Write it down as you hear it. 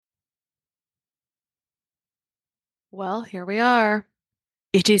Well, here we are.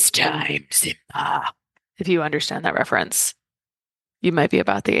 It is time, Simba. If you understand that reference, you might be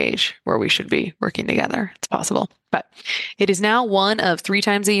about the age where we should be working together. It's possible. But it is now one of 3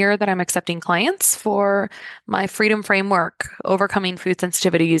 times a year that I'm accepting clients for my freedom framework, overcoming food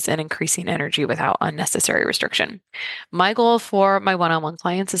sensitivities and increasing energy without unnecessary restriction. My goal for my one-on-one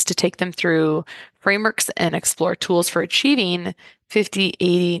clients is to take them through frameworks and explore tools for achieving 50,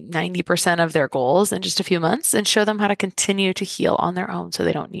 80, 90% of their goals in just a few months and show them how to continue to heal on their own so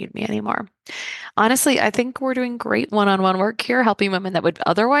they don't need me anymore. Honestly, I think we're doing great one-on-one work here, helping women that would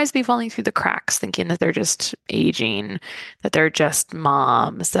otherwise be falling through the cracks, thinking that they're just aging, that they're just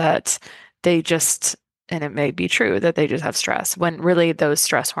moms, that they just, and it may be true that they just have stress, when really those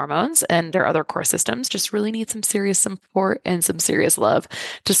stress hormones and their other core systems just really need some serious support and some serious love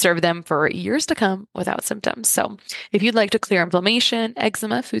to serve them for years to come without symptoms. So if you'd like to clear inflammation,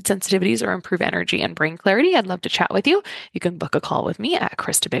 eczema, food sensitivities, or improve energy and brain clarity, I'd love to chat with you. You can book a call with me at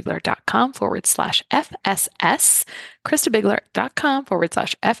kristabigler.com/FSS,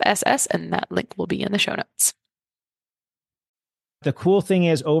 kristabigler.com/FSS, and that link will be in the show notes. The cool thing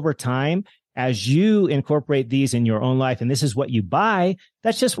is over time, as you incorporate these in your own life, and this is what you buy,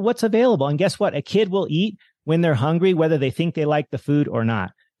 that's just what's available. And guess what? A kid will eat when they're hungry, whether they think they like the food or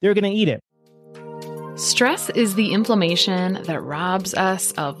not. They're going to eat it. Stress is the inflammation that robs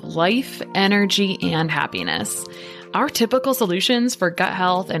us of life, energy, and happiness. Our typical solutions for gut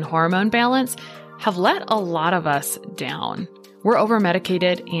health and hormone balance have let a lot of us down. We're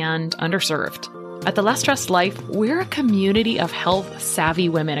over-medicated and underserved. At The Less Stressed Life, we're a community of health-savvy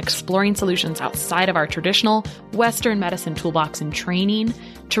women exploring solutions outside of our traditional Western medicine toolbox and training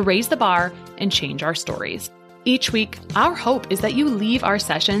to raise the bar and change our stories. Each week, our hope is that you leave our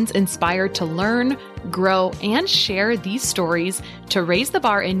sessions inspired to learn, grow, and share these stories to raise the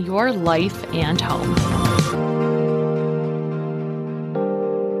bar in your life and home.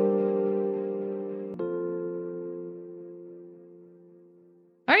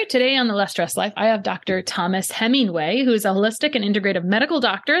 All right, today on The Less Stressed Life, I have Dr. Thomas Hemingway, who is a holistic and integrative medical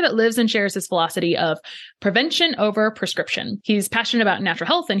doctor that lives and shares his philosophy of prevention over prescription. He's passionate about natural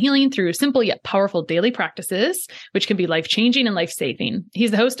health and healing through simple yet powerful daily practices, which can be life-changing and life-saving.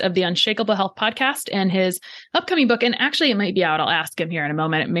 He's the host of the Unshakable Health podcast, and his upcoming book, and actually it might be out, I'll ask him here in a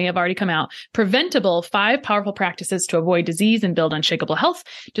moment, it may have already come out, Preventable, 5 Powerful Practices to Avoid Disease and Build Unshakable Health,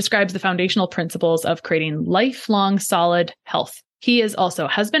 describes the foundational principles of creating lifelong solid health. He is also a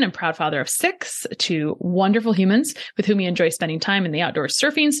husband and proud father of 6 to wonderful humans with whom he enjoys spending time in the outdoors,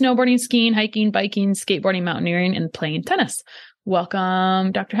 surfing, snowboarding, skiing, hiking, biking, skateboarding, mountaineering, and playing tennis.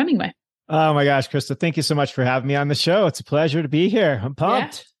 Welcome, Dr. Hemingway. Oh my gosh, Krista, thank you so much for having me on the show. It's a pleasure to be here. I'm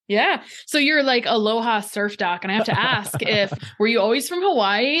pumped. Yeah. So you're like Aloha Surf Doc. And I have to ask were you always from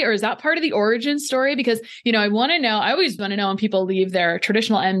Hawaii, or is that part of the origin story? Because, I always want to know when people leave their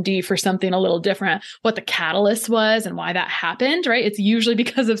traditional MD for something a little different, what the catalyst was and why that happened, right? It's usually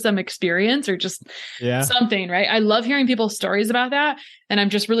because of some experience or just something, right? I love hearing people's stories about that. And I'm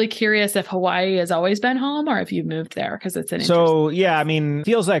just really curious if Hawaii has always been home or if you've moved there, because it's an interesting...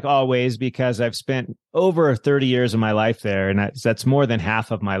 feels like always, because I've spent over 30 years of my life there, and that's more than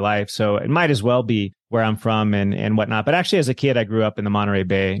half of my life. So it might as well be where I'm from and whatnot. But actually, as a kid, I grew up in the Monterey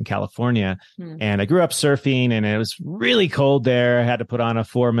Bay in California, and I grew up surfing, and it was really cold there. I had to put on a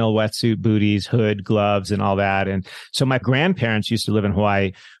 4 mil wetsuit, booties, hood, gloves, and all that. And so my grandparents used to live in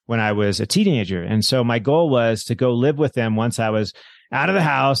Hawaii when I was a teenager. And so my goal was to go live with them once I was out of the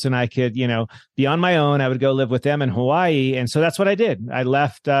house and I could, be on my own. I would go live with them in Hawaii. And so that's what I did. I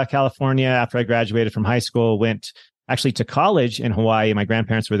left California after I graduated from high school, went actually to college in Hawaii. My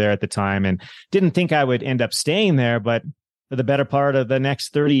grandparents were there at the time and didn't think I would end up staying there. But for the better part of the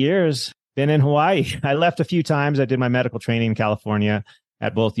next 30 years, been in Hawaii. I left a few times. I did my medical training in California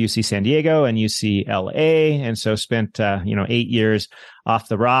at both UC San Diego and UCLA. And so spent, 8 years off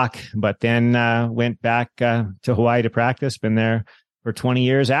the rock, but then went back to Hawaii to practice, been there for 20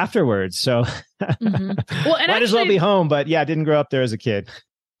 years afterwards. So well, and might as well be home. But yeah, I didn't grow up there as a kid.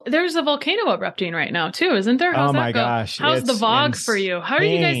 There's a volcano erupting right now too, isn't there? How's that go? Gosh. How's the VOG for you? How are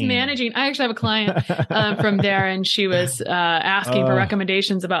you guys managing? I actually have a client from there, and she was asking for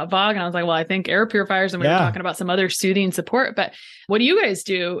recommendations about VOG. And I was like, well, I think air purifiers, and we were talking about some other soothing support. But what do you guys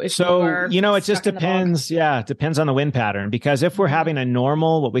do? If it just depends. Yeah, it depends on the wind pattern. Because if we're having a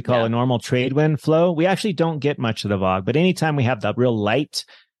normal, what we call a normal trade wind flow, we actually don't get much of the VOG. But anytime we have the real light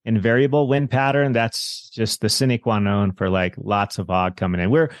and variable wind pattern, that's just the sine qua non for like lots of VOG coming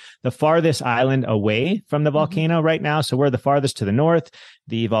in. We're the farthest island away from the volcano right now. So we're the farthest to the north.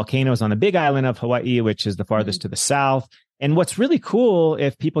 The volcano is on the big island of Hawaii, which is the farthest to the south. And what's really cool,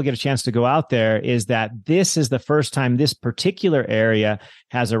 if people get a chance to go out there, is that this is the first time this particular area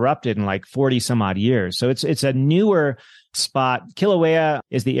has erupted in like 40 some odd years. So it's a newer spot. Kilauea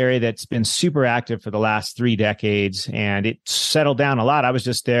is the area that's been super active for the last 3 decades, and it settled down a lot. I was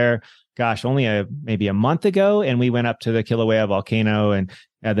just there, only maybe a month ago, and we went up to the Kilauea volcano and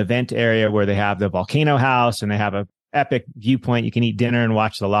the vent area where they have the volcano house, and they have a epic viewpoint. You can eat dinner and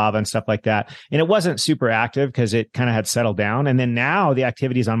watch the lava and stuff like that. And it wasn't super active because it kind of had settled down. And then now the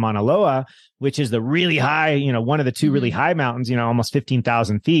activities on Mauna Loa, which is the really high, one of the 2 really high mountains, almost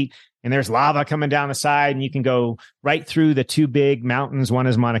 15,000 feet. And there's lava coming down the side, and you can go right through the 2 big mountains. One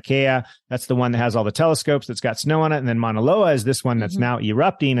is Mauna Kea. That's the one that has all the telescopes that's got snow on it. And then Mauna Loa is this one that's now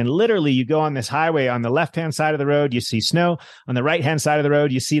erupting. And literally you go on this highway, on the left-hand side of the road, you see snow. On the right-hand side of the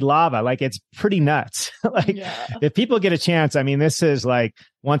road, you see lava. Like, it's pretty nuts. If people get a chance, I mean, this is like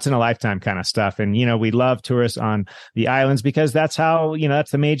once in a lifetime kind of stuff. And, we love tourists on the islands because that's how,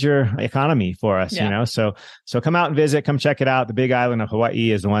 that's the major economy for us, So come out and visit, come check it out. The big island of Hawaii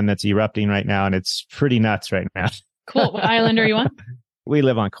is the one that's erupting right now, and it's pretty nuts right now. Cool. What island are you on? We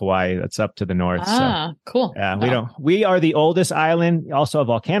live on Kauai. That's up to the north. Cool. Yeah, we are the oldest island, also a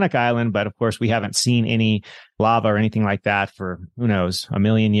volcanic island, but of course we haven't seen any lava or anything like that for, who knows, a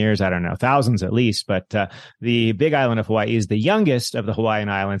million years. I don't know, thousands at least. But the big island of Hawaii is the youngest of the Hawaiian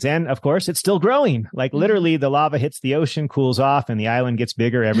islands. And of course, it's still growing. Like literally the lava hits the ocean, cools off, and the island gets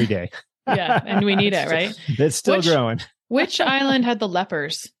bigger every day. Yeah. And we need it, right? It's still growing. Which island had the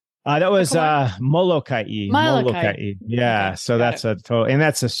lepers? That was Molokai. Yeah. Okay, so that's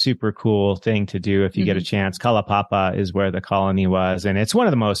that's a super cool thing to do if you get a chance. Kalapapa is where the colony was. And it's one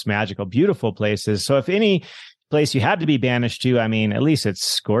of the most magical, beautiful places. So if any place you had to be banished to, I mean, at least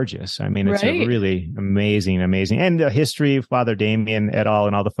it's gorgeous. I mean, it's a really amazing. And the history of Father Damien et al.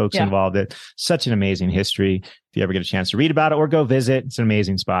 And all the folks involved, it's such an amazing history. If you ever get a chance to read about it or go visit, it's an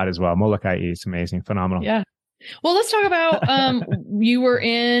amazing spot as well. Molokai, it's amazing, phenomenal. Yeah. Well, let's talk about, I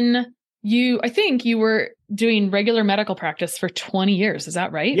think you were doing regular medical practice for 20 years. Is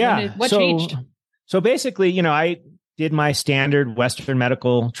that right? Yeah. What changed? So basically, I did my standard Western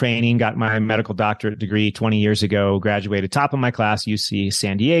medical training, got my medical doctorate degree 20 years ago, graduated top of my class, UC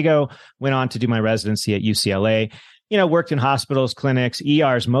San Diego, went on to do my residency at UCLA. Worked in hospitals, clinics,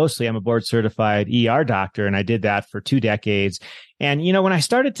 ERs mostly. I'm a board certified ER doctor, and I did that for 2 decades. And, when I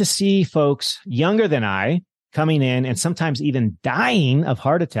started to see folks younger than I coming in and sometimes even dying of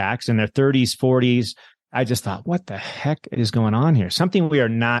heart attacks in their 30s, 40s, I just thought, what the heck is going on here? Something we are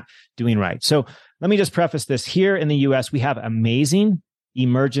not doing right. So let me just preface this. Here in the US, we have amazing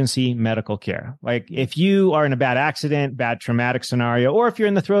emergency medical care. Like if you are in a bad accident, bad traumatic scenario, or if you're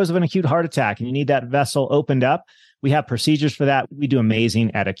in the throes of an acute heart attack and you need that vessel opened up, we have procedures for that. We do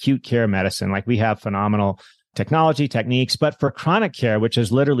amazing at acute care medicine. Like we have phenomenal technology, techniques, but for chronic care, which is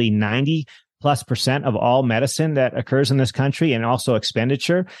literally 90+% of all medicine that occurs in this country and also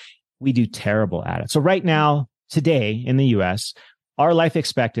expenditure, we do terrible at it. So right now, today in the US, our life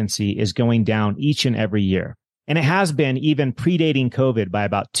expectancy is going down each and every year. And it has been even predating COVID by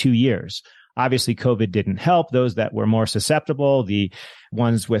about 2 years. Obviously, COVID didn't help those that were more susceptible, the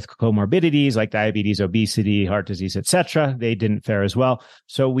ones with comorbidities like diabetes, obesity, heart disease, etc. They didn't fare as well.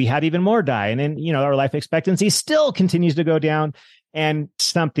 So we had even more die. And then, our life expectancy still continues to go down. And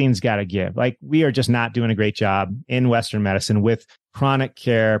something's got to give. Like we are just not doing a great job in Western medicine with chronic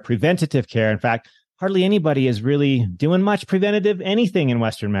care, preventative care. In fact, hardly anybody is really doing much preventative anything in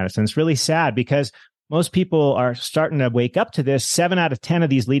Western medicine. It's really sad because most people are starting to wake up to this. 7 out of 10 of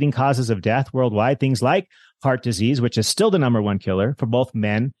these leading causes of death worldwide, things like heart disease, which is still the number 1 killer for both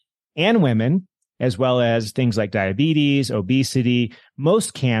men and women, as well as things like diabetes, obesity,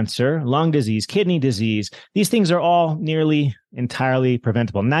 most cancer, lung disease, kidney disease. These things are all nearly entirely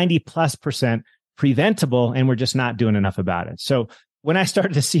preventable, 90+% preventable, and we're just not doing enough about it. So when I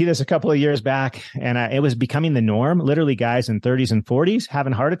started to see this a couple of years back and it was becoming the norm, literally guys in 30s and 40s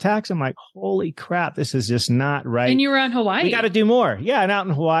having heart attacks, I'm like, holy crap, this is just not right. And you were on Hawaii. We got to do more. Yeah. And out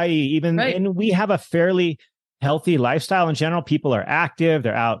in Hawaii, and we have a fairly healthy lifestyle in general. People are active.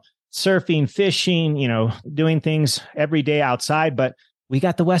 They're out surfing, fishing, doing things every day outside. But we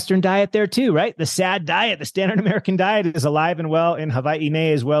got the Western diet there too, right? The SAD diet, the standard American diet is alive and well in Hawaii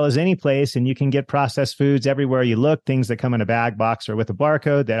as well as any place. And you can get processed foods everywhere you look, things that come in a bag, box, or with a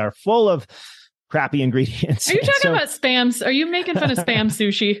barcode that are full of crappy ingredients. Are you talking about spam? Are you making fun of spam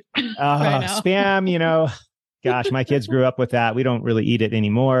sushi right now? Spam, gosh, my kids grew up with that. We don't really eat it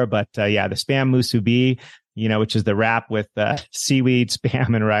anymore. But the spam musubi, which is the wrap with seaweed,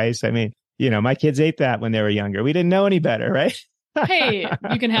 spam, and rice. I mean, my kids ate that when they were younger. We didn't know any better, right? hey,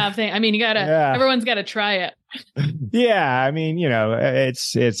 you can have things. I mean, everyone's got to try it. Yeah. I mean,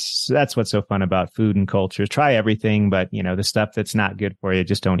 that's what's so fun about food and culture. Try everything, but the stuff that's not good for you,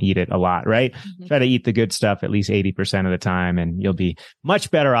 just don't eat it a lot, right? Mm-hmm. Try to eat the good stuff at least 80% of the time, and you'll be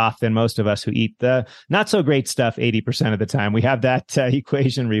much better off than most of us who eat the not so great stuff 80% of the time. We have that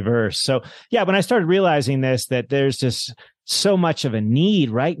equation reversed. So yeah, when I started realizing this, that there's just so much of a need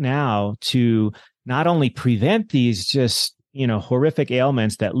right now to not only prevent these just, horrific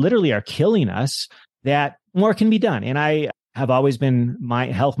ailments that literally are killing us, that more can be done. And I have always been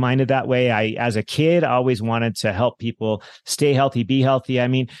health minded that way. As a kid, always wanted to help people stay healthy, be healthy. I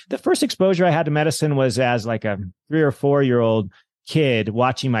mean, the first exposure I had to medicine was as like a 3 or 4-year-old kid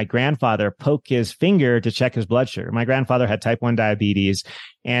watching my grandfather poke his finger to check his blood sugar. My grandfather had type 1 diabetes,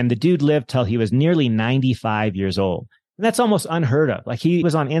 and the dude lived till he was nearly 95 years old. And that's almost unheard of. Like, he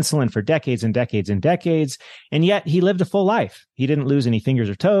was on insulin for decades and decades and decades, and yet he lived a full life. He didn't lose any fingers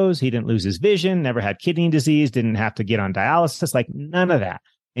or toes. He didn't lose his vision, never had kidney disease, didn't have to get on dialysis, like none of that.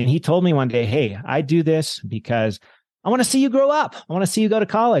 And he told me one day, hey, I do this because I want to see you grow up. I want to see you go to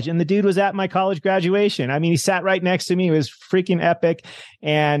college. And the dude was at my college graduation. I mean, he sat right next to me. It was freaking epic.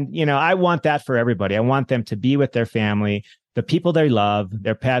 And, I want that for everybody. I want them to be with their family, the people they love,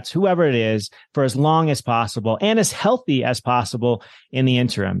 their pets, whoever it is, for as long as possible and as healthy as possible in the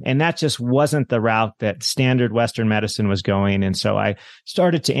interim. And that just wasn't the route that standard Western medicine was going. And so I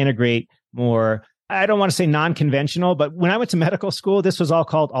started to integrate more, I don't want to say non-conventional, but when I went to medical school, this was all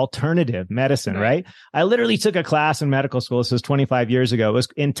called alternative medicine, right? I literally took a class in medical school. This was 25 years ago. It was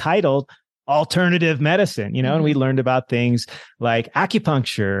entitled alternative medicine, and we learned about things like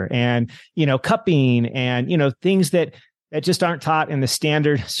acupuncture and, cupping and, things that just aren't taught in the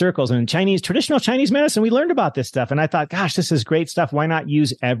standard circles. And traditional Chinese medicine, we learned about this stuff. And I thought, gosh, this is great stuff. Why not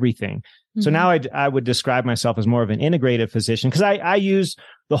use everything? Mm-hmm. So now I would describe myself as more of an integrative physician, because I use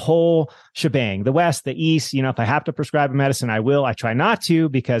the whole shebang, the West, the East. If I have to prescribe a medicine, I will. I try not to,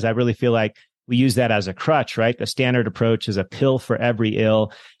 because I really feel like we use that as a crutch, right? The standard approach is a pill for every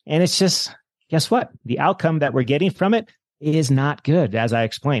ill. And it's just, guess what? The outcome that we're getting from it is not good, as I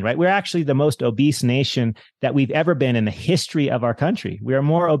explained, right? We're actually the most obese nation that we've ever been in the history of our country. We are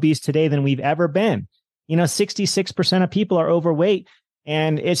more obese today than we've ever been. 66% of people are overweight,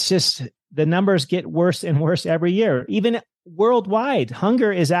 and it's just the numbers get worse and worse every year. Even worldwide,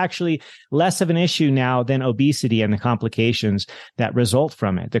 hunger is actually less of an issue now than obesity and the complications that result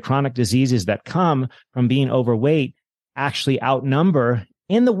from it. The chronic diseases that come from being overweight actually outnumber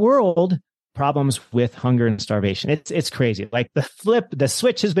in the world problems with hunger and starvation. It's crazy. Like the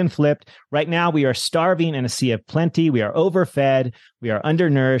switch has been flipped. Right now, we are starving in a sea of plenty. We are overfed. We are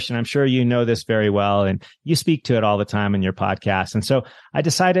undernourished. And I'm sure you know this very well. And you speak to it all the time in your podcast. And so I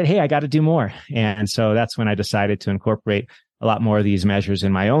decided, hey, I got to do more. And so that's when I decided to incorporate a lot more of these measures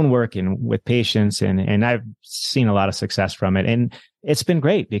in my own work and with patients. And I've seen a lot of success from it. And it's been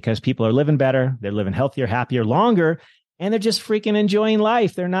great because people are living better. They're living healthier, happier, longer. And they're just freaking enjoying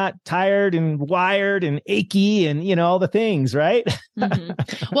life. They're not tired and wired and achy and, all the things, right?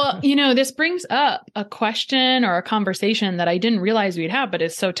 Mm-hmm. Well, this brings up a question or a conversation that I didn't realize we'd have, but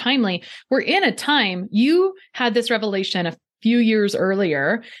is so timely. We're in a time, you had this revelation a few years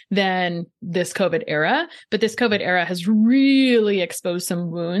earlier than this COVID era, but this COVID era has really exposed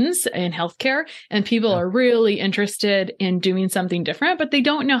some wounds in healthcare, and people are really interested in doing something different, but they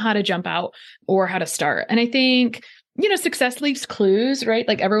don't know how to jump out or how to start. And I think success leaves clues, right?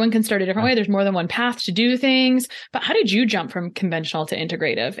 Like, everyone can start a different way. There's more than one path to do things. But how did you jump from conventional to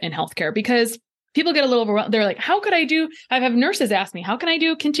integrative in healthcare? Because people get a little overwhelmed. They're like, I have nurses ask me, how can I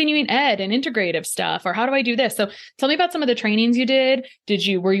do continuing ed and integrative stuff? Or how do I do this? So tell me about some of the trainings you did.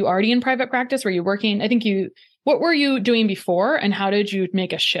 Were you already in private practice? Were you working? What were you doing before, and how did you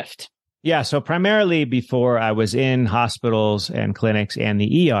make a shift? Yeah. So primarily before, I was in hospitals and clinics and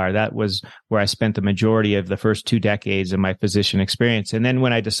the ER. That was where I spent the majority of the first 2 decades of my physician experience. And then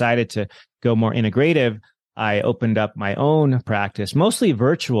when I decided to go more integrative, I opened up my own practice, mostly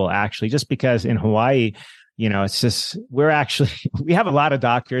virtual, actually, just because in Hawaii, it's just, we have a lot of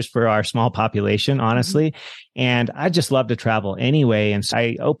doctors for our small population, honestly. Mm-hmm. And I just love to travel anyway. And so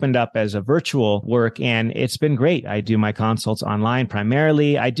I opened up as a virtual work, and it's been great. I do my consults online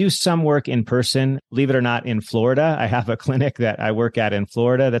primarily. I do some work in person, believe it or not, in Florida. I have a clinic that I work at in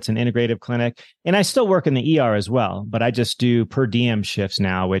Florida. That's an integrative clinic. And I still work in the ER as well, but I just do per diem shifts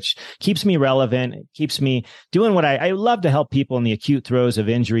now, which keeps me relevant. It keeps me doing what I love to help people in the acute throes of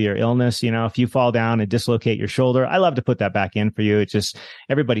injury or illness. If you fall down and dislocate your shoulder, I love to put that back in for you. It's just,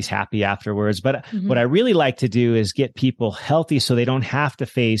 everybody's happy afterwards. But what I really like to do is get people healthy so they don't have to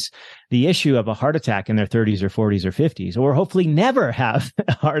face the issue of a heart attack in their 30s or 40s or 50s, or hopefully never have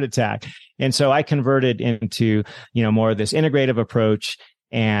a heart attack. And so I converted into, more of this integrative approach,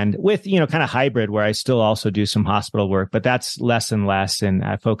 and with, kind of hybrid, where I still also do some hospital work, but that's less and less. And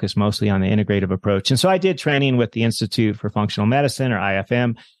I focus mostly on the integrative approach. And so I did training with the Institute for Functional Medicine, or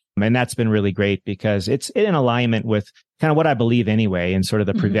IFM. And that's been really great because it's in alignment with kind of what I believe anyway, and sort of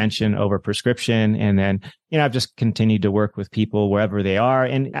the prevention over prescription. And then, I've just continued to work with people wherever they are.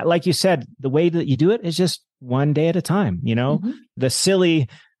 And like you said, the way that you do it is just one day at a time,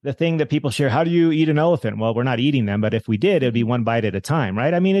 the thing that people share, how do you eat an elephant? Well, we're not eating them, but if we did, it'd be one bite at a time,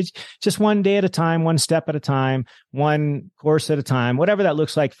 right? I mean, it's just one day at a time, one step at a time, one course at a time, whatever that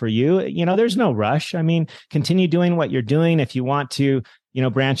looks like for you. There's no rush. I mean, continue doing what you're doing. If you want to,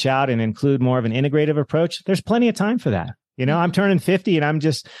 branch out and include more of an integrative approach, there's plenty of time for that. I'm turning 50 and I'm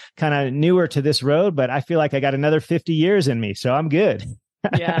just kind of newer to this road, but I feel like I got another 50 years in me. So I'm good.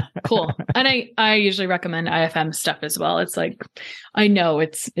 Yeah, cool. And I usually recommend IFM stuff as well. It's like, I know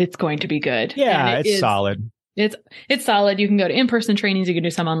it's going to be good. Yeah, it's solid. It's solid. You can go to in-person trainings. You can do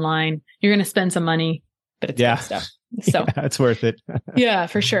some online. You're going to spend some money, but it's good stuff. So it's worth it. Yeah,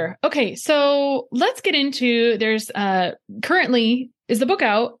 for sure. Okay. So let's get into, there's currently is the book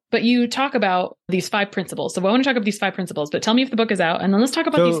out, but you talk about these 5 principles. So I want to talk about these 5 principles, but tell me if the book is out, and then let's talk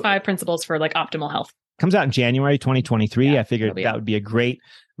about these 5 principles for like optimal health. Comes out in January 2023. Yeah, I figured that would be a great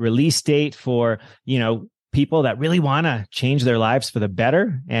release date for, people that really want to change their lives for the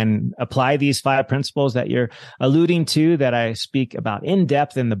better and apply these 5 principles that you're alluding to, that I speak about in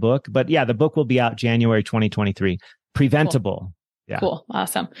depth in the book. But yeah, the book will be out January 2023. Preventable. Cool. Yeah. Cool.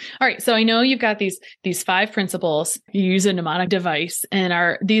 Awesome. All right. So I know you've got these 5 principles. You use a mnemonic device,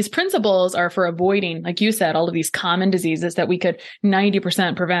 and these principles are for avoiding, like you said, all of these common diseases that we could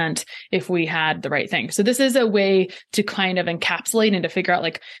 90% prevent if we had the right thing. So this is a way to kind of encapsulate and to figure out,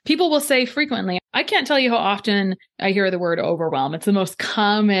 like, people will say frequently, I can't tell you how often I hear the word overwhelm. It's the most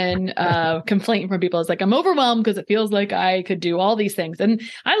common complaint from people. It's like, I'm overwhelmed because it feels like I could do all these things. And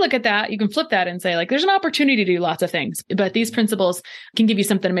I look at that, you can flip that and say, like, there's an opportunity to do lots of things, but these principles can give you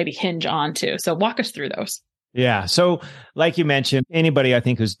something to maybe hinge on to. So walk us through those. Yeah. So like you mentioned, anybody I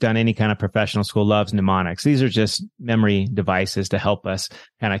think who's done any kind of professional school loves mnemonics. These are just memory devices to help us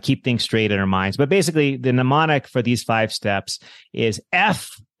kind of keep things straight in our minds. But basically, the mnemonic for these 5 steps is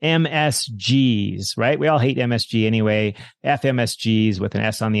FMSGs, right? We all hate MSG anyway. FMSGs with an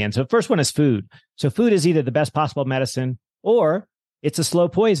S on the end. So the first one is food. So food is either the best possible medicine or it's a slow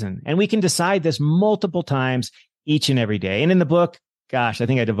poison. And we can decide this multiple times each and every day. And in the book, gosh, I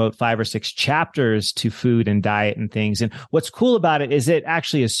think I devote 5 or 6 chapters to food and diet and things. And what's cool about it is it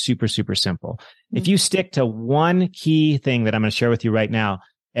actually is super, super simple. If you stick to one key thing that I'm going to share with you right now,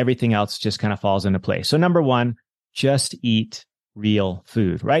 everything else just kind of falls into place. So number 1, just eat real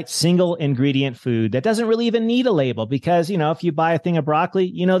food, right? Single ingredient food that doesn't really even need a label, because, if you buy a thing of broccoli,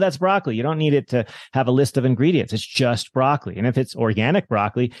 that's broccoli. You don't need it to have a list of ingredients. It's just broccoli. And if it's organic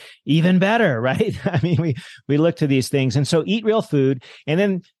broccoli, even better, right? I mean, we look to these things. And so eat real food, and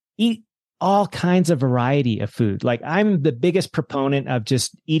then eat all kinds of variety of food. Like, I'm the biggest proponent of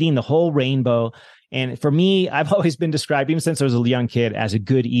just eating the whole rainbow. And for me, I've always been described, even since I was a young kid, as a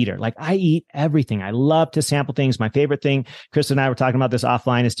good eater. Like, I eat everything. I love to sample things. My favorite thing, Chris and I were talking about this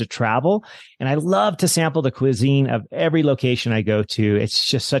offline, is to travel. And I love to sample the cuisine of every location I go to. It's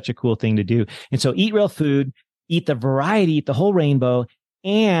just such a cool thing to do. And so eat real food, eat the variety, eat the whole rainbow,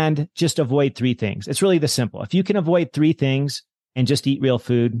 and just avoid 3 things. It's really this simple. If you can avoid 3 things and just eat real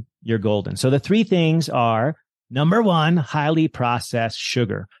food, you're golden. So the 3 things are, number 1, highly processed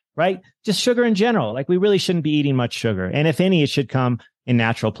sugar. Right? Just sugar in general. Like, we really shouldn't be eating much sugar. And if any, it should come in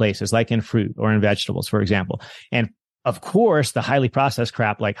natural places, like in fruit or in vegetables, for example. And of course, the highly processed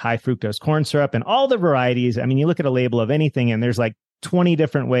crap, like high fructose corn syrup and all the varieties. I mean, you look at a label of anything and there's like 20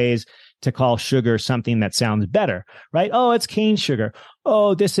 different ways to call sugar something that sounds better, right? Oh, it's cane sugar.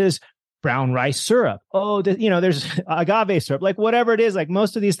 Oh, this is brown rice syrup. Oh, there's agave syrup, like whatever it is. Like,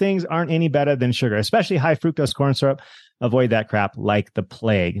 most of these things aren't any better than sugar, especially high fructose corn syrup. Avoid that crap like the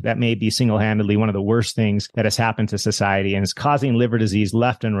plague. That may be single-handedly one of the worst things that has happened to society, and is causing liver disease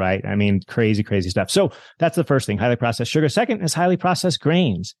left and right. I mean, crazy, crazy stuff. So that's the first thing, highly processed sugar. Second is highly processed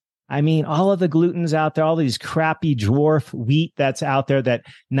grains. I mean, all of the glutens out there, all these crappy dwarf wheat that's out there, that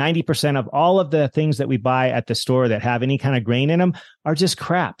 90% of all of the things that we buy at the store that have any kind of grain in them are just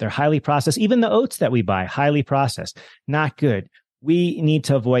crap. They're highly processed. Even the oats that we buy, highly processed, not good. We need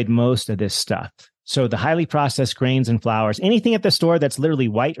to avoid most of this stuff. So the highly processed grains and flours, anything at the store that's literally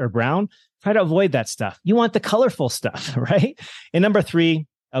white or brown, try to avoid that stuff. You want the colorful stuff, right? And number 3,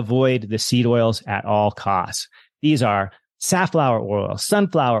 avoid the seed oils at all costs. These are safflower oil,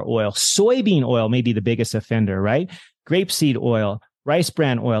 sunflower oil, soybean oil may be the biggest offender, right? Grapeseed oil, rice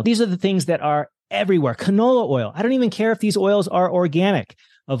bran oil. These are the things that are everywhere. Canola oil. I don't even care if these oils are organic.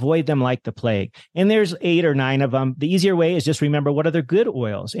 Avoid them like the plague. And there's 8 or 9 of them. The easier way is just remember what are the good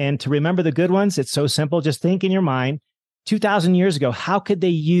oils. And to remember the good ones, it's so simple. Just think in your mind, 2,000 years ago, how could they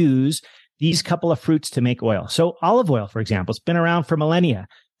use these couple of fruits to make oil? So olive oil, for example, it's been around for millennia.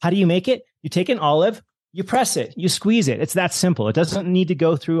 How do you make it? You take an olive, you press it, you squeeze it. It's that simple. It doesn't need to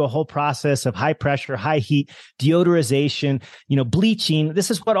go through a whole process of high pressure, high heat, deodorization, bleaching. This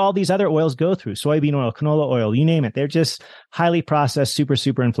is what all these other oils go through. Soybean oil, canola oil, you name it. They're just highly processed, super,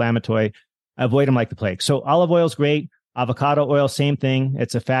 super inflammatory. Avoid them like the plague. So olive oil is great. Avocado oil, same thing.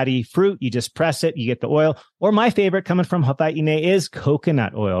 It's a fatty fruit. You just press it, you get the oil. Or my favorite coming from Hawaii is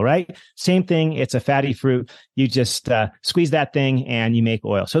coconut oil, right? Same thing. It's a fatty fruit. You just squeeze that thing and you make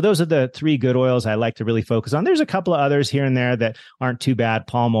oil. So those are the 3 good oils I like to really focus on. There's a couple of others here and there that aren't too bad,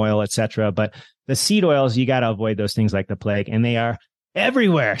 palm oil, etc. But the seed oils, you got to avoid those things like the plague, and they are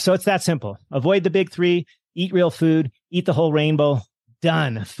everywhere. So it's that simple. Avoid the big 3, eat real food, eat the whole rainbow.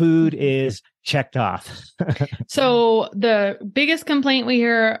 Done. Food is checked off. So the biggest complaint we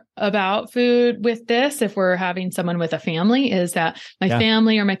hear about food with this, if we're having someone with a family, is that my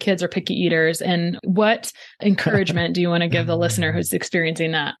family or my kids are picky eaters. And what encouragement do you want to give the listener who's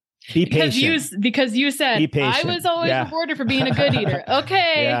experiencing that? Be patient. Because you said, I was always rewarded for being a good eater.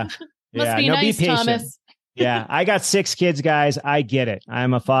 Okay. Must be nice, be Thomas. Yeah, I got 6 kids, guys. I get it.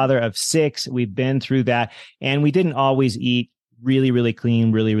 I'm a father of 6. We've been through that. And we didn't always eat really, really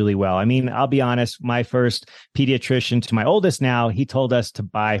clean, really, really well. I mean, I'll be honest, my first pediatrician to my oldest now, he told us to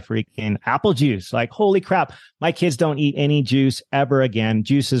buy freaking apple juice. Like, holy crap, my kids don't eat any juice ever again.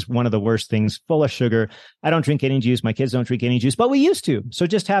 Juice is one of the worst things, full of sugar. I don't drink any juice. My kids don't drink any juice, but we used to. So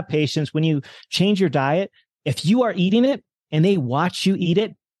just have patience. When you change your diet, if you are eating it and they watch you eat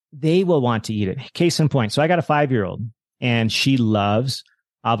it, they will want to eat it. Case in point. So I got a 5-year-old and she loves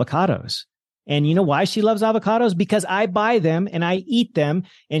avocados. And you know why she loves avocados? Because I buy them and I eat them.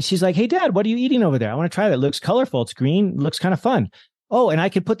 And she's like, hey, Dad, what are you eating over there? I want to try that. It looks colorful. It's green. Looks kind of fun. Oh, and I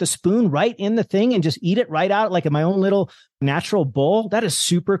could put the spoon right in the thing and just eat it right out like in my own little natural bowl. That is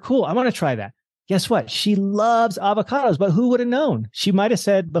super cool. I want to try that. Guess what? She loves avocados, but who would have known? She might have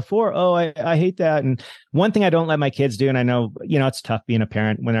said before, oh, I hate that. And one thing I don't let my kids do, and I know, it's tough being a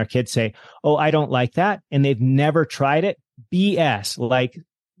parent when our kids say, oh, I don't like that, and they've never tried it. BS. Like,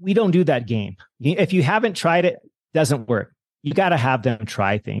 we don't do that game. If you haven't tried it, doesn't work. You got to have them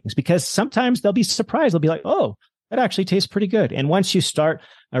try things because sometimes they'll be surprised. They'll be like, oh, that actually tastes pretty good. And once you start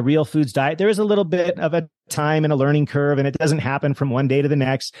a real foods diet, there is a little bit of a time and a learning curve, and it doesn't happen from one day to the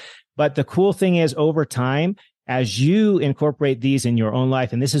next. But the cool thing is over time, as you incorporate these in your own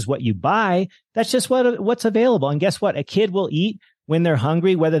life, and this is what you buy, that's just what's available. And guess what? A kid will eat when they're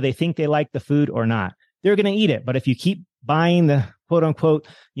hungry, whether they think they like the food or not. They're going to eat it. But if you keep buying the quote unquote,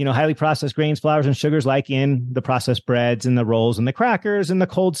 highly processed grains, flours, and sugars, like in the processed breads and the rolls and the crackers and the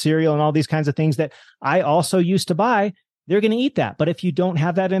cold cereal and all these kinds of things that I also used to buy, they're going to eat that. But if you don't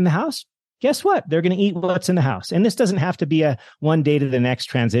have that in the house, guess what? They're going to eat what's in the house. And this doesn't have to be a one day to the next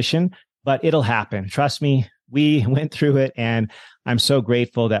transition, but it'll happen. Trust me, we went through it. And I'm so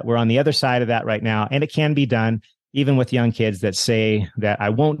grateful that we're on the other side of that right now. And it can be done. Even with young kids that say that I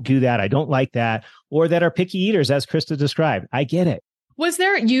won't do that, I don't like that, or that are picky eaters, as Krista described. I get it.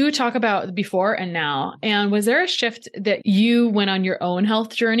 You talk about before and now, and was there a shift that you went on your own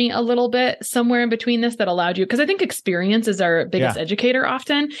health journey a little bit somewhere in between this that allowed you? Because I think experience is our biggest educator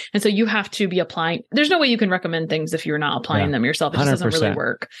often. And so you have to be applying. There's no way you can recommend things if you're not applying them yourself. It just doesn't really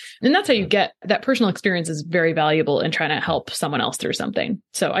work. And that's how you get that personal experience is very valuable in trying to help someone else through something.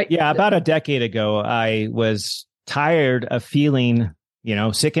 So about a decade ago, I was tired of feeling,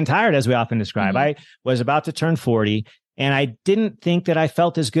 sick and tired, as we often describe. I was about to turn 40 and I didn't think that I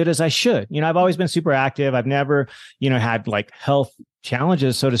felt as good as I should. I've always been super active. I've never, had like health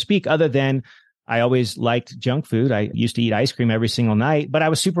challenges, so to speak, other than I always liked junk food. I used to eat ice cream every single night, but I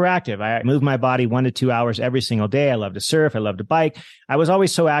was super active. I moved my body 1 to 2 hours every single day. I loved to surf. I loved to bike. I was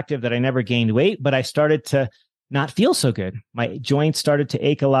always so active that I never gained weight, but I started to not feel so good. My joints started to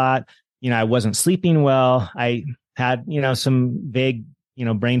ache a lot. I wasn't sleeping well. I had, some vague,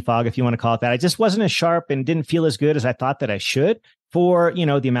 brain fog, if you want to call it that. I just wasn't as sharp and didn't feel as good as I thought that I should for,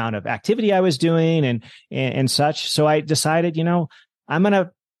 the amount of activity I was doing and such. So I decided, I'm going to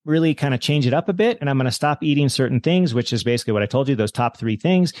really kind of change it up a bit and I'm going to stop eating certain things, which is basically what I told you, those top 3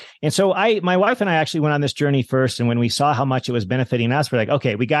 things. And so my wife and I actually went on this journey first. And when we saw how much it was benefiting us, we're like,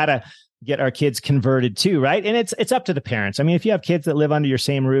 okay, we got to get our kids converted too, right? And it's up to the parents. I mean, if you have kids that live under your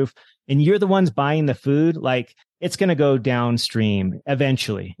same roof and you're the ones buying the food, like it's going to go downstream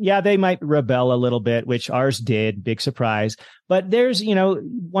eventually. Yeah, they might rebel a little bit, which ours did, big surprise. But there's,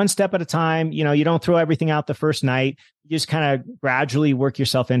 one step at a time, you don't throw everything out the first night. You just kind of gradually work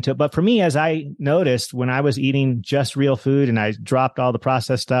yourself into it. But for me, as I noticed when I was eating just real food and I dropped all the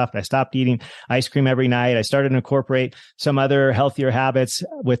processed stuff, I stopped eating ice cream every night. I started to incorporate some other healthier habits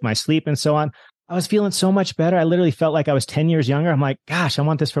with my sleep and so on. I was feeling so much better. I literally felt like I was 10 years younger. I'm like, gosh, I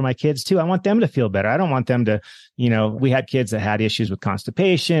want this for my kids too. I want them to feel better. I don't want them to, we had kids that had issues with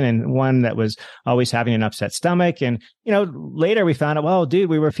constipation and one that was always having an upset stomach. And, later we found out, well, dude,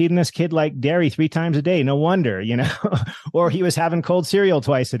 we were feeding this kid like dairy 3 times a day. No wonder, or he was having cold cereal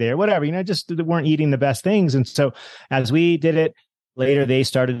twice a day or whatever, just weren't eating the best things. And so as we did it, later they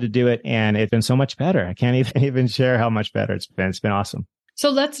started to do it and it's been so much better. I can't even share how much better it's been. It's been awesome. So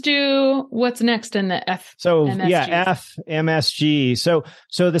let's do what's next in the F. So MSG. yeah, FMSG.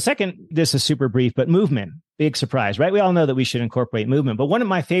 So the second, this is super brief, but movement, big surprise, right? We all know that we should incorporate movement, but one of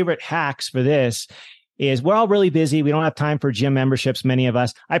my favorite hacks for this is we're all really busy. We don't have time for gym memberships, many of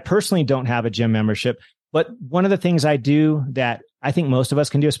us. I personally don't have a gym membership, but one of the things I do that I think most of us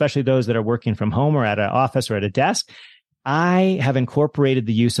can do, especially those that are working from home or at an office or at a desk, I have incorporated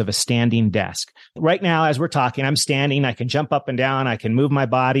the use of a standing desk. Right now, as we're talking, I'm standing. I can jump up and down. I can move my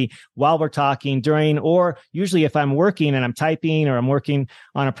body while we're talking during, or usually if I'm working and I'm typing or I'm working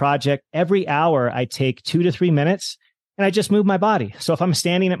on a project, every hour I take 2 to 3 minutes and I just move my body. So if I'm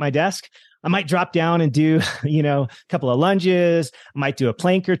standing at my desk, I might drop down and do, a couple of lunges. I might do a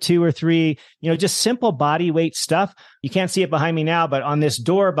plank or 2 or 3, just simple body weight stuff. You can't see it behind me now, but on this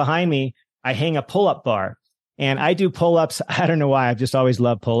door behind me, I hang a pull-up bar. And I do pull-ups. I don't know why. I've just always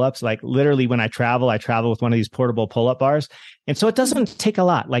loved pull-ups. Like literally when I travel with one of these portable pull-up bars. And so it doesn't take a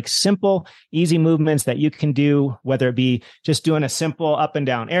lot, like simple, easy movements that you can do, whether it be just doing a simple up and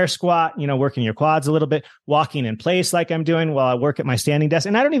down air squat, working your quads a little bit, walking in place like I'm doing while I work at my standing desk.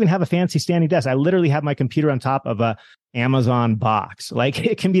 And I don't even have a fancy standing desk. I literally have my computer on top of a Amazon box. Like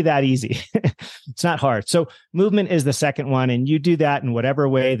it can be that easy. It's not hard. So movement is the second one. And you do that in whatever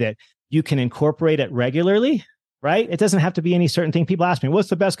way that you can incorporate it regularly, right? It doesn't have to be any certain thing. People ask me, what's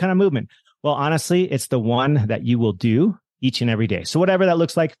the best kind of movement? Well, honestly, it's the one that you will do each and every day. So whatever that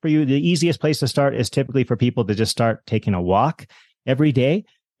looks like for you, the easiest place to start is typically for people to just start taking a walk every day.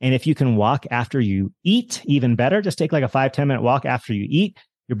 And if you can walk after you eat, even better, just take like a 5-10 minute walk after you eat.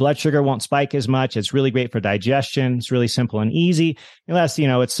 Your blood sugar won't spike as much. It's really great for digestion. It's really simple and easy, unless,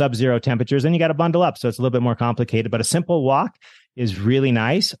 it's sub-zero temperatures. Then you got to bundle up. So it's a little bit more complicated, but a simple walk is really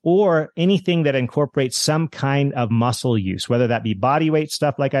nice, or anything that incorporates some kind of muscle use, whether that be body weight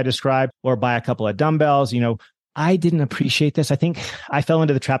stuff like I described, or buy a couple of dumbbells. I didn't appreciate this. I think I fell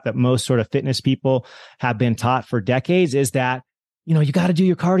into the trap that most sort of fitness people have been taught for decades is that, you got to do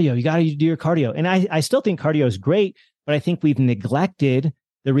your cardio. You got to do your cardio. And I still think cardio is great, but I think we've neglected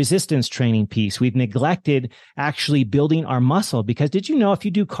the resistance training piece. We've neglected actually building our muscle, because did you know if you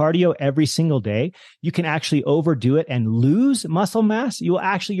do cardio every single day, you can actually overdo it and lose muscle mass?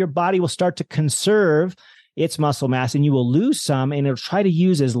 Your body will start to conserve its muscle mass and you will lose some, and it'll try to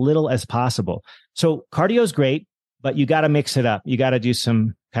use as little as possible. So cardio is great, but you got to mix it up. You got to do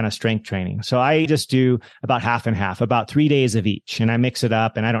some kind of strength training. So I just do about half and half, about 3 days of each, and I mix it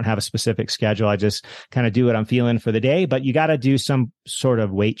up, and I don't have a specific schedule. I just kind of do what I'm feeling for the day, but you got to do some sort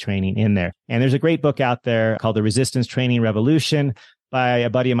of weight training in there. And there's a great book out there called The Resistance Training Revolution by a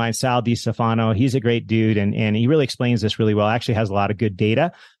buddy of mine, Sal DiStefano. He's a great dude, and he really explains this really well. Actually has a lot of good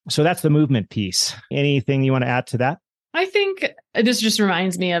data. So that's the movement piece. Anything you want to add to that? I think this just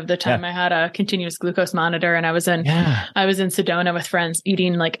reminds me of the time I had a continuous glucose monitor, and I was in Sedona with friends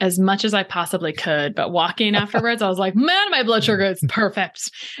eating like as much as I possibly could, but walking afterwards, I was like, man, my blood sugar is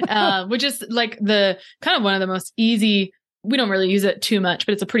perfect. Which is like the kind of one of the most easy. We don't really use it too much,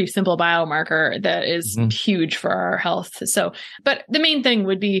 but it's a pretty simple biomarker that is huge for our health. So, but the main thing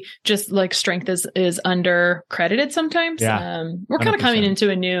would be just like strength is under credited sometimes. Yeah, we're kind of coming into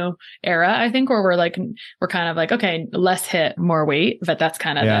a new era, I think, where we're kind of like, okay, less hit, more weight, but that's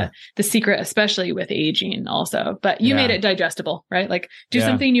kind of the secret, especially with aging also. But you made it digestible, right? Like do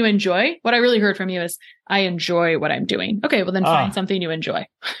something you enjoy. What I really heard from you is I enjoy what I'm doing. Okay, well then find something you enjoy.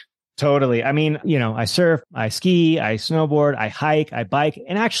 Totally. I mean, I surf, I ski, I snowboard, I hike, I bike.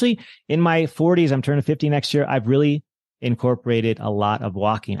 And actually in my 40s, I'm turning 50 next year, I've really incorporated a lot of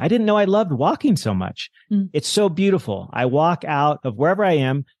walking. I didn't know I loved walking so much. It's so beautiful. I walk out of wherever I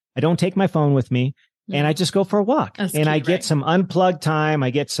am. I don't take my phone with me. and I just go for a walk. That's and key, I get right? some unplugged time. I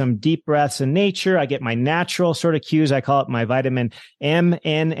get some deep breaths in nature. I get my natural sort of cues. I call it my vitamin M,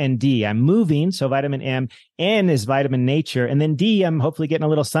 N, and D. I'm moving. So vitamin M, N is vitamin nature. And then D, I'm hopefully getting a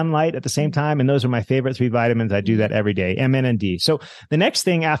little sunlight at the same time. And those are my favorite 3 vitamins. I do that every day, M, N, and D. So the next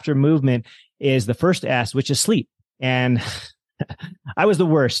thing after movement is the first S, which is sleep. And I was the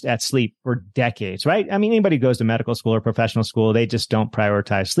worst at sleep for decades, right? I mean, anybody who goes to medical school or professional school, they just don't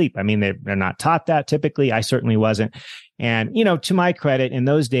prioritize sleep. I mean, they're not taught that typically. I certainly wasn't. And, to my credit, in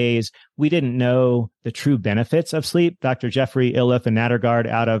those days, we didn't know the true benefits of sleep. Dr. Jeffrey Iliff and Nattergaard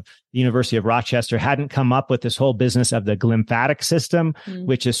out of the University of Rochester hadn't come up with this whole business of the glymphatic system,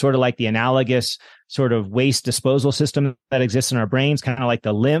 which is sort of like the analogous sort of waste disposal system that exists in our brains, kind of like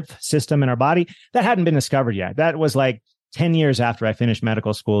the lymph system in our body. That hadn't been discovered yet. That was like 10 years after I finished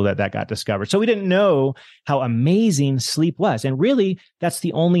medical school that got discovered. So we didn't know how amazing sleep was. And really, that's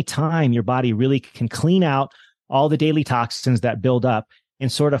the only time your body really can clean out all the daily toxins that build up and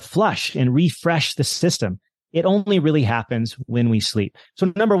sort of flush and refresh the system. It only really happens when we sleep.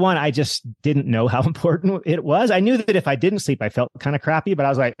 So number one, I just didn't know how important it was. I knew that if I didn't sleep, I felt kind of crappy, but I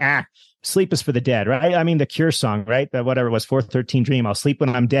was like, sleep is for the dead, right? I mean, the Cure song, right? The whatever it was, 413 Dream, I'll sleep when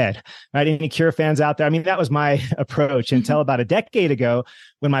I'm dead, right? Any Cure fans out there? I mean, that was my approach until about a decade ago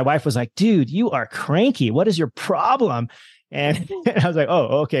when my wife was like, dude, you are cranky. What is your problem? And I was like,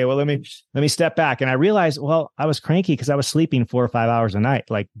 oh, okay, well, let me step back. And I realized, well, I was cranky because I was sleeping 4 or 5 hours a night.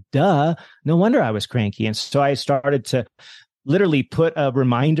 Like, duh, no wonder I was cranky. And so I started to literally put a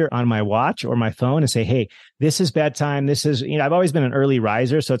reminder on my watch or my phone and say, hey, this is bedtime. This is, I've always been an early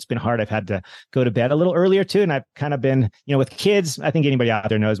riser, so it's been hard. I've had to go to bed a little earlier too. And I've kind of been, with kids, I think anybody out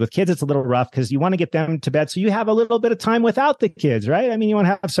there knows with kids, it's a little rough because you want to get them to bed. So you have a little bit of time without the kids, right? I mean, you want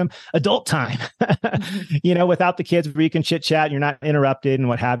to have some adult time, without the kids where you can chit chat, you're not interrupted and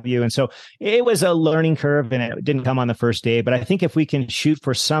what have you. And so it was a learning curve and it didn't come on the first day. But I think if we can shoot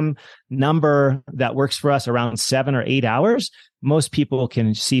for some number that works for us around 7 or 8 hours, most people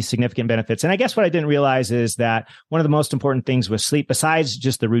can see significant benefits. And I guess what I didn't realize is that one of the most important things with sleep, besides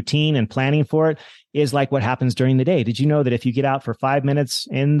just the routine and planning for it, is like what happens during the day. Did you know that if you get out for 5 minutes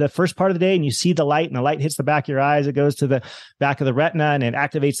in the first part of the day and you see the light and the light hits the back of your eyes, it goes to the back of the retina and it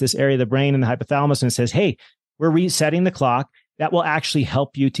activates this area of the brain and the hypothalamus and it says, hey, we're resetting the clock. That will actually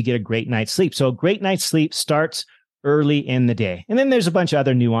help you to get a great night's sleep. So a great night's sleep starts early in the day. And then there's a bunch of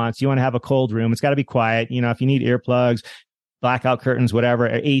other nuance. You want to have a cold room. It's got to be quiet. If you need earplugs, blackout curtains, whatever,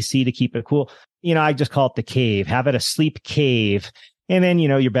 AC to keep it cool. I just call it the cave. Have it a sleep cave. And then,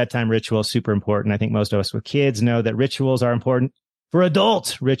 your bedtime ritual is super important. I think most of us with kids know that rituals are important. For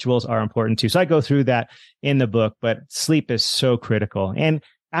adults, rituals are important too. So I go through that in the book, but sleep is so critical. And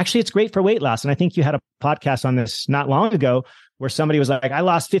actually, it's great for weight loss. And I think you had a podcast on this not long ago where somebody was like, I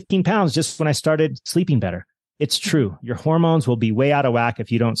lost 15 pounds just when I started sleeping better. It's true. Your hormones will be way out of whack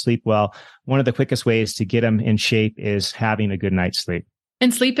if you don't sleep well. One of the quickest ways to get them in shape is having a good night's sleep.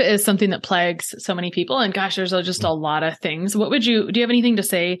 And sleep is something that plagues so many people. And gosh, there's just a lot of things. Do you have anything to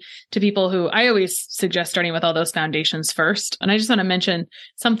say to people who, I always suggest starting with all those foundations first. And I just want to mention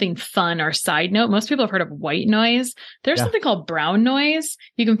something fun or side note. Most people have heard of white noise. There's something called brown noise.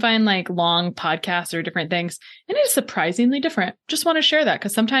 You can find like long podcasts or different things. And it is surprisingly different. Just want to share that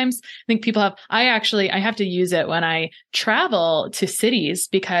because sometimes I think people I have to use it when I travel to cities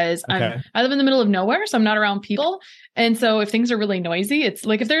because I live in the middle of nowhere. So I'm not around people. And so if things are really noisy, it's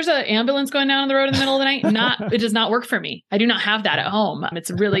like if there's an ambulance going down the road in the middle of the night, it does not work for me. I do not have that at home.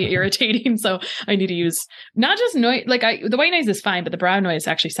 It's really irritating. So I need to use not just noise, the white noise is fine, but the brown noise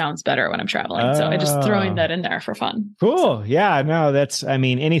actually sounds better when I'm traveling. So I'm just throwing that in there for fun. Cool. Yeah, no,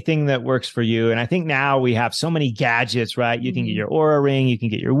 anything that works for you. And I think now we have so many gadgets, right? You can get your Oura Ring, you can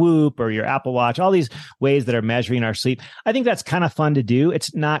get your Whoop or your Apple Watch, all these ways that are measuring our sleep. I think that's kind of fun to do.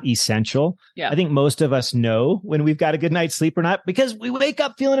 It's not essential. Yeah. I think most of us know when we've got a good night's sleep or not, because we wake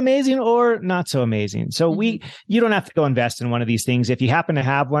up feeling amazing or not so amazing. So you don't have to go invest in one of these things. If you happen to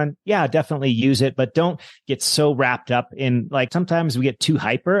have one, yeah, definitely use it, but don't get so wrapped up in sometimes we get too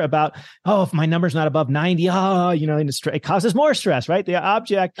hyper about, if my number's not above 90, it causes more stress, right? The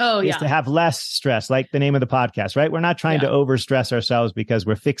object is to have less stress, like the name of the podcast, right? We're not trying to overstress ourselves because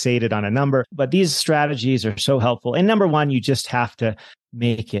we're fixated on a number, but these strategies are so helpful. And number one, you just have to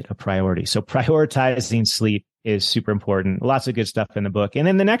make it a priority. So prioritizing sleep is super important. Lots of good stuff in the book. And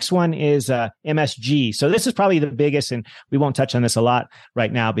then the next one is MSG. So this is probably the biggest, and we won't touch on this a lot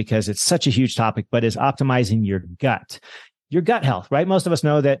right now because it's such a huge topic, but is optimizing your gut health, right? Most of us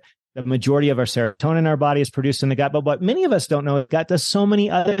know that The majority of our serotonin in our body is produced in the gut. But what many of us don't know, the gut does so many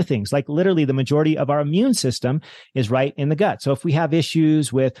other things. Like literally the majority of our immune system is right in the gut. So if we have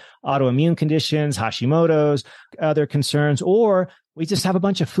issues with autoimmune conditions, Hashimoto's, other concerns, or we just have a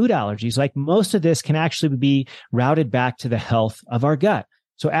bunch of food allergies, like most of this can actually be routed back to the health of our gut.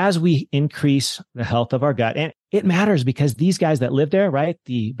 So as we increase the health of our gut, and it matters because these guys that live there, right?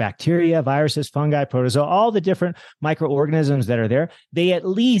 The bacteria, viruses, fungi, protozoa, all the different microorganisms that are there, they at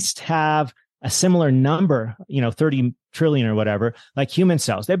least have a similar number, 30 trillion or whatever, like human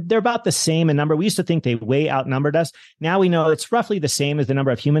cells. They're about the same in number. We used to think they way outnumbered us. Now we know it's roughly the same as the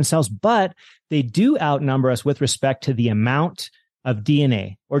number of human cells, but they do outnumber us with respect to the amount of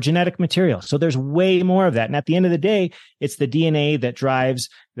DNA or genetic material. So there's way more of that. And at the end of the day, it's the DNA that drives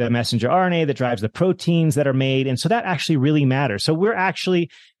the messenger RNA, that drives the proteins that are made. And so that actually really matters. So we're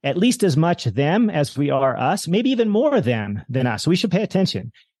actually at least as much them as we are us, maybe even more them than us. So we should pay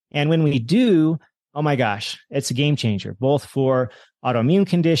attention. And when we do, oh my gosh, it's a game changer, both for autoimmune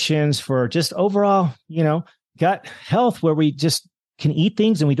conditions, for just overall, gut health, where we just can eat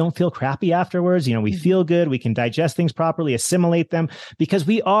things and we don't feel crappy afterwards. We feel good. We can digest things properly, assimilate them, because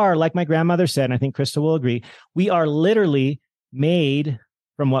we are, like my grandmother said, and I think Krista will agree, we are literally made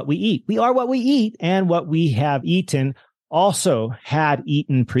from what we eat. We are what we eat, and what we have eaten also had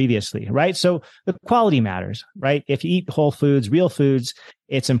eaten previously, right? So the quality matters, right? If you eat whole foods, real foods,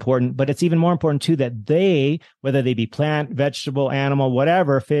 it's important, but it's even more important too that they, whether they be plant, vegetable, animal,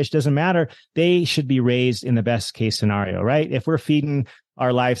 whatever, fish, doesn't matter, they should be raised in the best case scenario, right? If we're feeding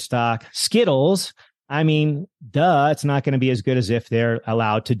our livestock Skittles, it's not going to be as good as if they're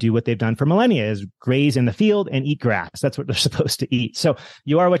allowed to do what they've done for millennia, is graze in the field and eat grass. That's what they're supposed to eat. So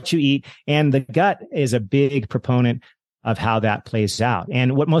you are what you eat. And the gut is a big proponent of how that plays out.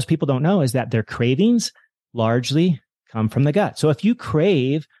 And what most people don't know is that their cravings largely come from the gut. So if you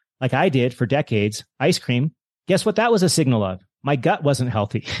crave, like I did for decades, ice cream, guess what that was a signal of? My gut wasn't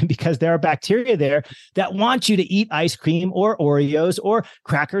healthy because there are bacteria there that want you to eat ice cream or Oreos or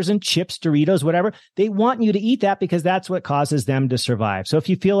crackers and chips, Doritos, whatever. They want you to eat that because that's what causes them to survive. So if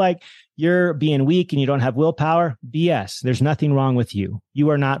you feel like you're being weak and you don't have willpower, BS. There's nothing wrong with you. You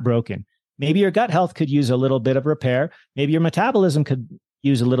are not broken. Maybe your gut health could use a little bit of repair. Maybe your metabolism could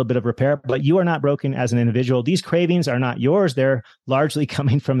use a little bit of repair, but you are not broken as an individual. These cravings are not yours. They're largely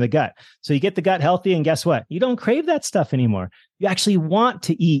coming from the gut. So you get the gut healthy, and guess what? You don't crave that stuff anymore. You actually want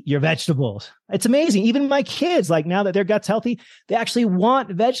to eat your vegetables. It's amazing. Even my kids, like now that their gut's healthy, they actually want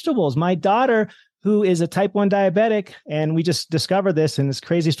vegetables. My daughter, who is a type 1 diabetic, and we just discovered this in this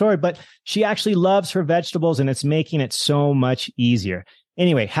crazy story, but she actually loves her vegetables, and it's making it so much easier.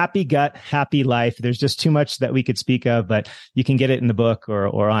 Anyway, happy gut, happy life. There's just too much that we could speak of, but you can get it in the book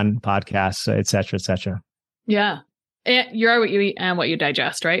or on podcasts, et cetera, et cetera. Yeah. And you are what you eat and what you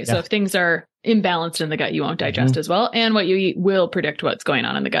digest, right? Yeah. So if things are imbalanced in the gut, you won't digest as well. And what you eat will predict what's going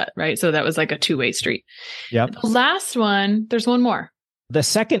on in the gut, right? So that was like a two-way street. Yep. The last one, there's one more. The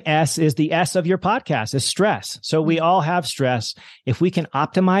second S is the S of your podcast, is stress. So we all have stress. If we can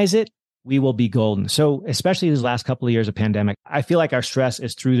optimize it, we will be golden. So especially these last couple of years of pandemic, I feel like our stress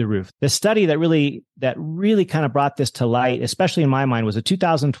is through the roof. The study that really kind of brought this to light, especially in my mind, was a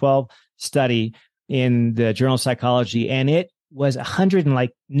 2012 study in the Journal of Psychology, and it was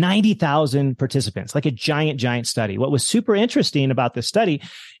 190,000 participants, like a giant study. What was super interesting about this study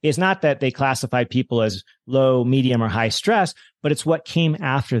is not that they classified people as low, medium, or high stress, but it's what came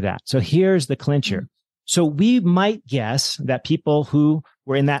after that. So here's the clincher. So we might guess that people who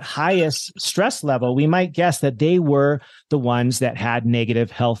were in that highest stress level, we might guess that they were the ones that had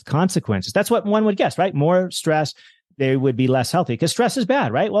negative health consequences. That's what one would guess, right? More stress, they would be less healthy because stress is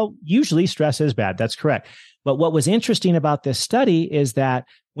bad, right? Well, usually stress is bad. That's correct. But what was interesting about this study is that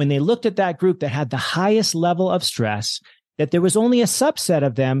when they looked at that group that had the highest level of stress, that there was only a subset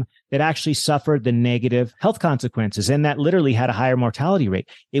of them that actually suffered the negative health consequences and that literally had a higher mortality rate.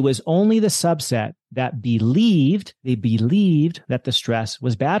 It was only the subset that believed that the stress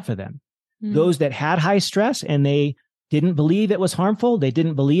was bad for them. Those that had high stress and they didn't believe it was harmful, they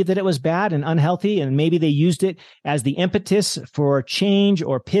didn't believe that it was bad and unhealthy, and maybe they used it as the impetus for change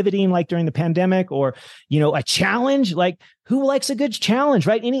or pivoting, like during the pandemic, or, a challenge. Like, who likes a good challenge,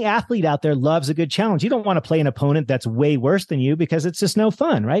 right? Any athlete out there loves a good challenge. You don't want to play an opponent that's way worse than you because it's just no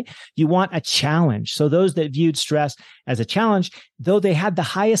fun, right? You want a challenge. So those that viewed stress as a challenge, though they had the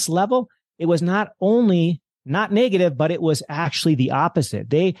highest level, it was not only not negative, but it was actually the opposite.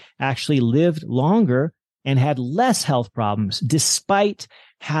 They actually lived longer and had less health problems despite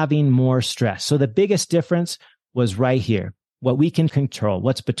having more stress. So the biggest difference was right here, what we can control,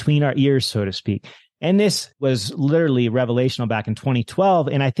 what's between our ears, so to speak. And this was literally revelational back in 2012.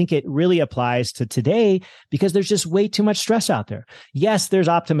 And I think it really applies to today because there's just way too much stress out there. Yes, there's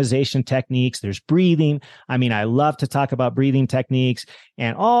optimization techniques, there's breathing. I mean, I love to talk about breathing techniques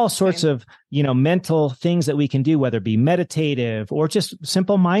and all sorts of, mental things that we can do, whether it be meditative or just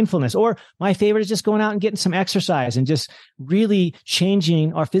simple mindfulness. Or my favorite is just going out and getting some exercise and just really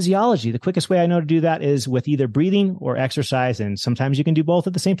changing our physiology. The quickest way I know to do that is with either breathing or exercise. And sometimes you can do both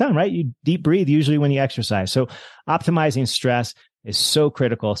at the same time, right? You deep breathe usually when you exercise. So optimizing stress is so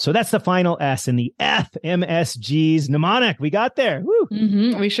critical. So that's the final S in the FMSG's mnemonic. We got there.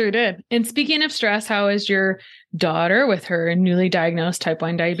 Woo. We sure did. And speaking of stress, how is your daughter with her newly diagnosed type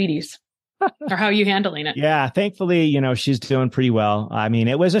 1 diabetes? Or how are you handling it? Yeah, thankfully, she's doing pretty well. I mean,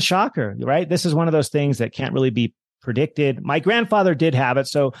 it was a shocker, right? This is one of those things that can't really be predicted. My grandfather did have it,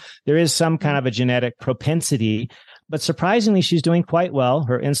 so there is some kind of a genetic propensity. But surprisingly, she's doing quite well.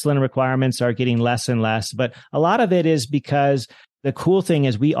 Her insulin requirements are getting less and less. But a lot of it is because the cool thing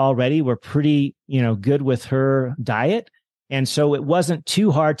is we already were pretty, good with her diet. And so it wasn't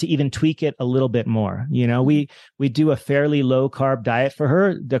too hard to even tweak it a little bit more. We do a fairly low carb diet for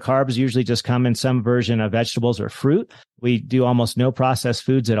her. The carbs usually just come in some version of vegetables or fruit. We do almost no processed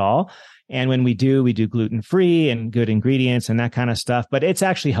foods at all. And when we do gluten-free and good ingredients and that kind of stuff. But it's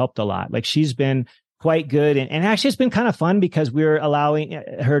actually helped a lot. Like she's been quite good. And actually it's been kind of fun because we're allowing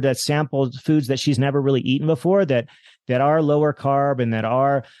her to sample foods that she's never really eaten before that are lower carb and that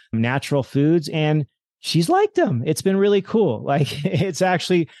are natural foods. And she's liked them. It's been really cool. Like it's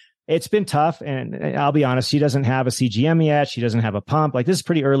been tough. And I'll be honest, she doesn't have a CGM yet. She doesn't have a pump. Like this is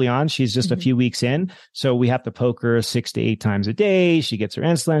pretty early on. She's just a few weeks in. So we have to poke her 6 to 8 times a day. She gets her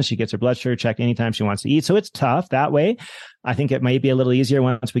insulin. She gets her blood sugar checked anytime she wants to eat. So it's tough that way. I think it may be a little easier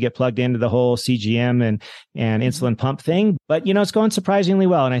once we get plugged into the whole CGM and insulin pump thing. But, it's going surprisingly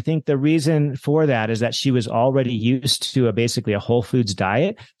well. And I think the reason for that is that she was already used to basically a whole foods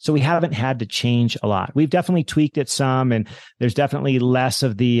diet. So we haven't had to change a lot. We've definitely tweaked it some, and there's definitely less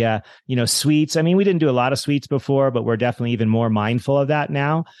of the, sweets. I mean, we didn't do a lot of sweets before, but we're definitely even more mindful of that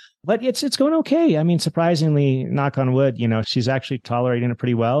now. But it's going okay. I mean, surprisingly, knock on wood, she's actually tolerating it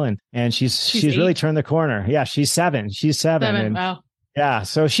pretty well. And she's really turned the corner. Yeah, she's 7. She's 7. And wow. Yeah.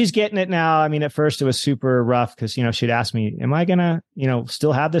 So she's getting it now. I mean, at first it was super rough because, she'd ask me, am I going to,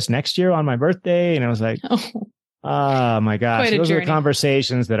 still have this next year on my birthday? And I was like, oh my gosh, those are the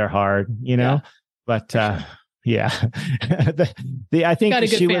conversations that are hard, but, yeah, I think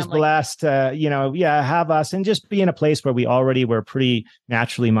she was blessed to, have us and just be in a place where we already were pretty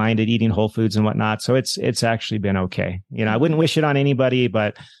naturally minded, eating whole foods and whatnot. So it's actually been okay. I wouldn't wish it on anybody,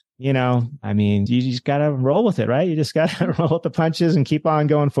 but I mean, you just got to roll with it, right? You just got to roll with the punches and keep on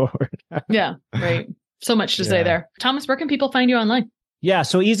going forward. Yeah, right. So much to say there. Thomas, where can people find you online? Yeah.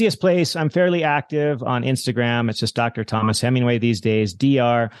 So easiest place, I'm fairly active on Instagram. It's just Dr. Thomas Hemingway these days,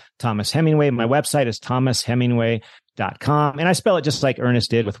 Dr. Thomas Hemingway. My website is thomashemingway.com. And I spell it just like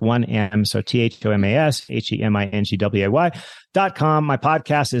Ernest did with one M. So ThomasHemingway.com. My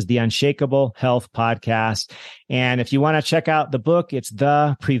podcast is the Unshakable Health Podcast. And if you want to check out the book, it's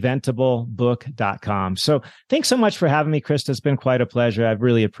thepreventablebook.com. So thanks so much for having me, Krista. It's been quite a pleasure. I've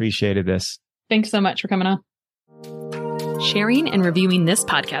really appreciated this. Thanks so much for coming on. Sharing and reviewing this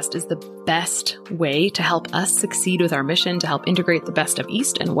podcast is the best way to help us succeed with our mission to help integrate the best of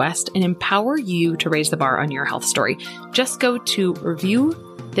East and West and empower you to raise the bar on your health story. Just go to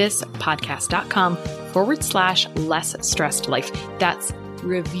reviewthispodcast.com/less stressed life. That's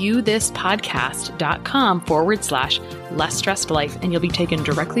reviewthispodcast.com/less stressed life. And you'll be taken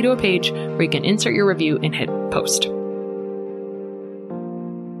directly to a page where you can insert your review and hit post.